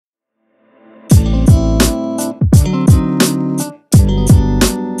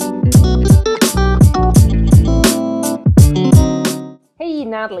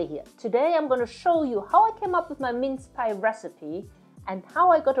Natalie here. Today I'm going to show you how I came up with my mince pie recipe and how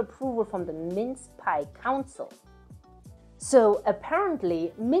I got approval from the Mince Pie Council. So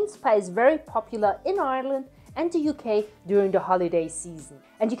apparently mince pie is very popular in Ireland and the UK during the holiday season,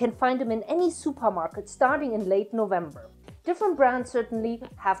 and you can find them in any supermarket starting in late November. Different brands certainly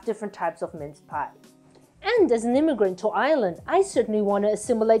have different types of mince pie. And as an immigrant to Ireland, I certainly want to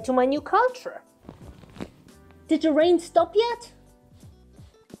assimilate to my new culture. Did the rain stop yet?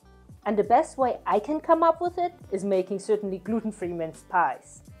 And the best way I can come up with it is making certainly gluten-free mince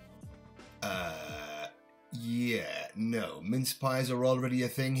pies. Yeah, no, mince pies are already a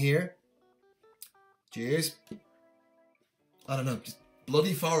thing here. Cheers. I don't know, just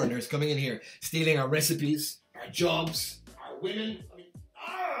bloody foreigners coming in here, stealing our recipes, our jobs, our women.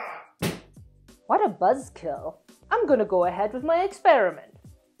 What a buzzkill. I'm gonna go ahead with my experiment.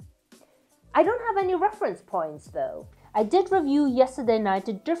 I don't have any reference points though. I did review yesterday night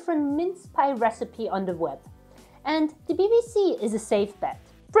a different mince pie recipe on the web. And the BBC is a safe bet.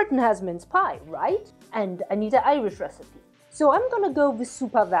 Britain has mince pie, right? And I need an Irish recipe. So I'm gonna go with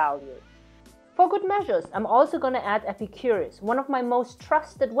SuperValue. For good measures, I'm also gonna add Epicurious, one of my most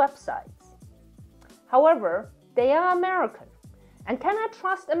trusted websites. However, they are American. And can I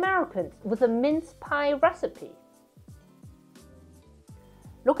trust Americans with a mince pie recipe?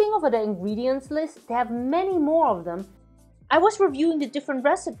 Looking over the ingredients list, they have many more of them. I was reviewing the different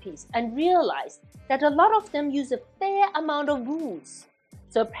recipes and realized that a lot of them use a fair amount of booze.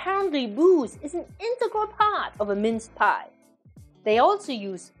 So apparently booze is an integral part of a mince pie. They also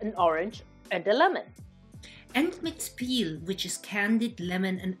use an orange and a lemon. And mixed peel, which is candied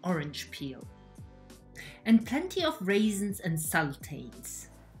lemon and orange peel. And plenty of raisins and sultanes.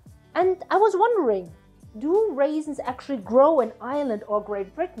 And I was wondering, do raisins actually grow in Ireland or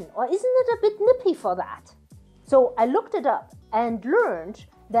Great Britain, or isn't it a bit nippy for that? So I looked it up and learned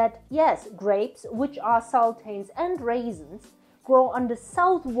that yes, grapes, which are sultanes and raisins, grow on the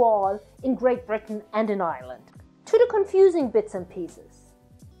south wall in Great Britain and in Ireland. To the confusing bits and pieces.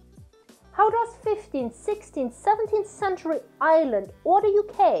 How does 15th, 16th, 17th century Ireland or the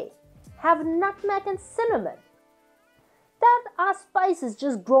UK have nutmeg and cinnamon? That are spices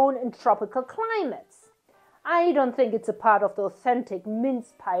just grown in tropical climates. I don't think it's a part of the authentic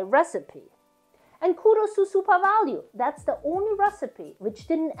mince pie recipe. And kudos to SuperValue, that's the only recipe which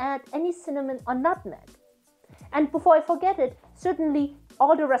didn't add any cinnamon or nutmeg. And before I forget it, certainly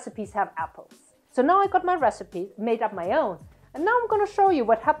all the recipes have apples. So now I got my recipe, made up my own, and now I'm going to show you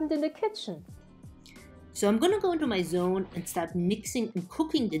what happened in the kitchen. So I'm gonna go into my zone and start mixing and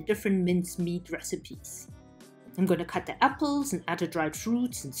cooking the different mincemeat recipes. I'm gonna cut the apples and add the dried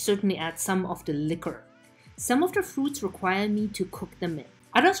fruits and certainly add some of the liquor. Some of the fruits require me to cook them in.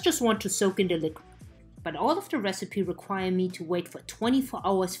 Others just want to soak in the liquor. But all of the recipe require me to wait for 24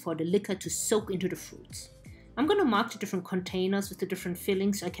 hours for the liquor to soak into the fruits. I'm gonna mark the different containers with the different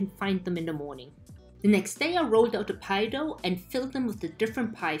fillings so I can find them in the morning. The next day I rolled out the pie dough and filled them with the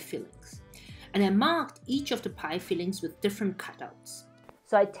different pie fillings. And I marked each of the pie fillings with different cutouts.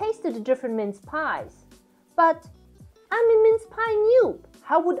 So I tasted the different mince pies. But I'm a mince pie noob.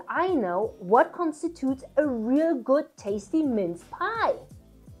 How would I know what constitutes a real good tasty mince pie?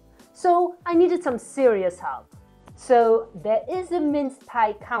 So I needed some serious help. So there is a Mince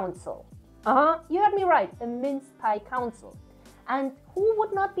Pie Council. You heard me right, a Mince Pie Council. And who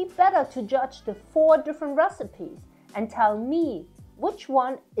would not be better to judge the 4 different recipes and tell me which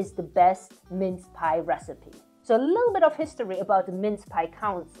one is the best mince pie recipe? So a little bit of history about the Mince Pie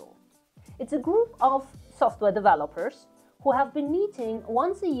Council. It's a group of software developers who have been meeting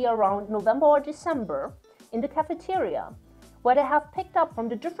once a year around November or December in the cafeteria, where they have picked up from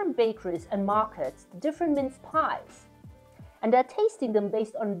the different bakeries and markets the different mince pies. And they're tasting them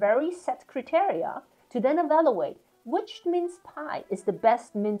based on very set criteria to then evaluate which mince pie is the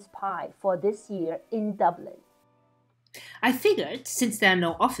best mince pie for this year in Dublin. I figured, since there are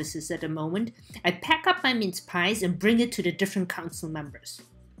no offices at the moment, I'd pack up my mince pies and bring it to the different council members.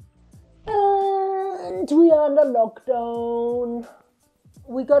 And we are under lockdown.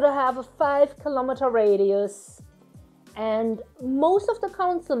 We gotta have a 5-kilometer radius. And most of the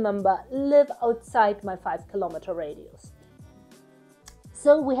council members live outside my 5-kilometer radius.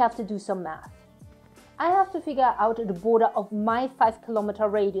 So we have to do some math. I have to figure out the border of my 5-kilometer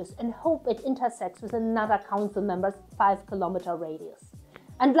radius and hope it intersects with another council member's 5-kilometer radius.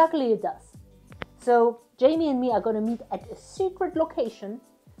 And luckily it does. So Jamie and me are going to meet at a secret location.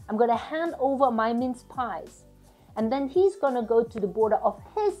 I'm going to hand over my mince pies. And then he's going to go to the border of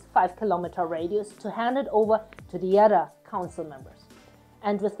his 5-kilometer radius to hand it over to the other council members.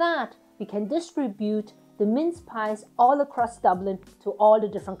 And with that, we can distribute the mince pies all across Dublin to all the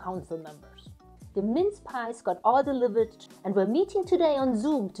different council members. The mince pies got all delivered, and we're meeting today on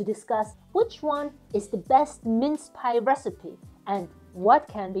Zoom to discuss which one is the best mince pie recipe and what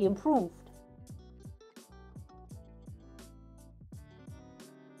can be improved.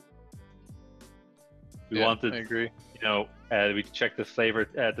 We wanted, I agree. We checked the flavor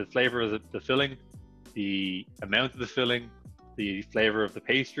of the filling, the amount of the filling, the flavor of the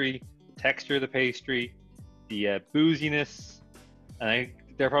pastry, the texture of the pastry, the booziness, and I think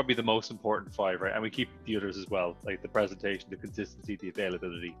they're probably the most important 5, right? And we keep the others as well, like the presentation, the consistency, the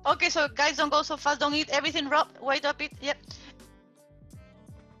availability. Okay, so guys, don't go so fast. Don't eat everything raw. Wait a bit. Yep.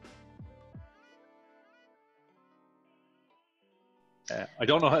 I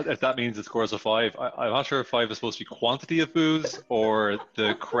don't know if that means it scores a 5. I'm not sure if 5 is supposed to be quantity of booze or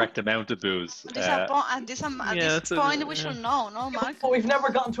the correct amount of booze. At this point, we should know, no, Mark? But we've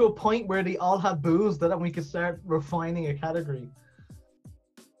never gotten to a point where they all had booze that we could start refining a category.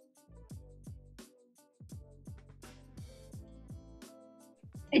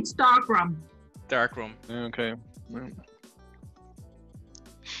 It's dark rum. Dark rum. Okay.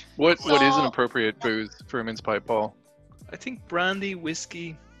 What is an appropriate booze for a mince pie, Paul? I think brandy,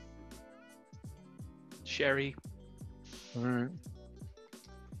 whiskey, sherry. All right.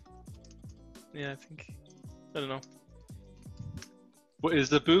 Yeah, I don't know. But is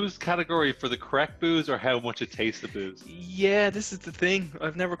the booze category for the correct booze or how much it tastes the booze? Yeah, this is the thing.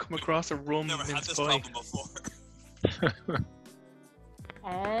 I've never come across a rum mince pie.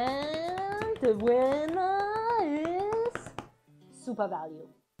 And the winner is SuperValue.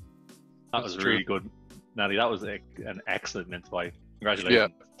 That was really good, Natty. That was an excellent mince pie.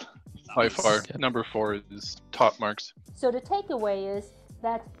 Congratulations. Yeah, by far. Number 4 is top marks. So the takeaway is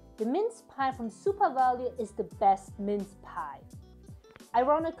that the mince pie from SuperValue is the best mince pie.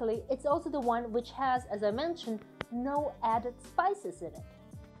 Ironically, it's also the one which has, as I mentioned, no added spices in it.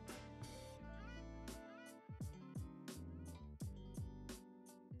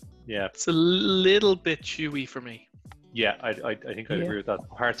 Yeah, it's a little bit chewy for me. Yeah, I think I'd agree with that.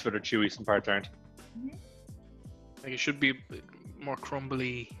 Parts of it are chewy, some parts aren't. Like it should be more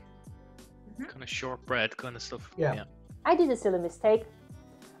crumbly, kind of shortbread kind of stuff. Yeah. I did a silly mistake.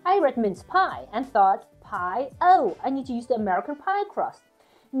 I read mince pie and thought, pie, oh, I need to use the American pie crust.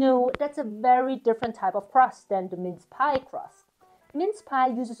 No, that's a very different type of crust than the mince pie crust. Mince pie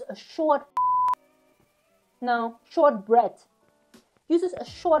uses a shortbread. Uses a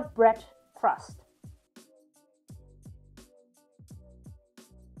shortbread crust.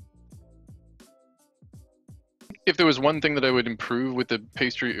 If there was one thing that I would improve with the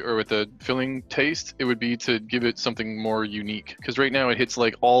pastry or with the filling taste, it would be to give it something more unique. Because right now it hits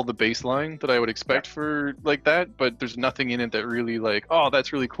like all the baseline that I would expect for like that, but there's nothing in it that really like, oh,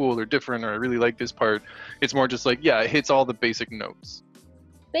 that's really cool or different, or I really like this part. It's more just like, yeah, it hits all the basic notes.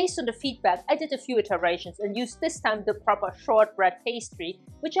 Based on the feedback, I did a few iterations and used this time the proper shortbread pastry,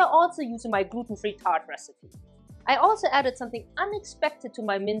 which I also use in my gluten-free tart recipe. I also added something unexpected to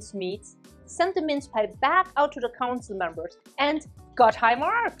my mince meats, sent the mince pie back out to the council members, and got high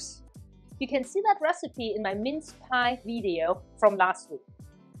marks! You can see that recipe in my mince pie video from last week.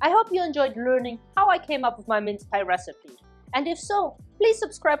 I hope you enjoyed learning how I came up with my mince pie recipe. And if so, please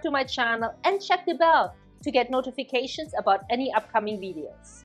subscribe to my channel and check the bell to get notifications about any upcoming videos.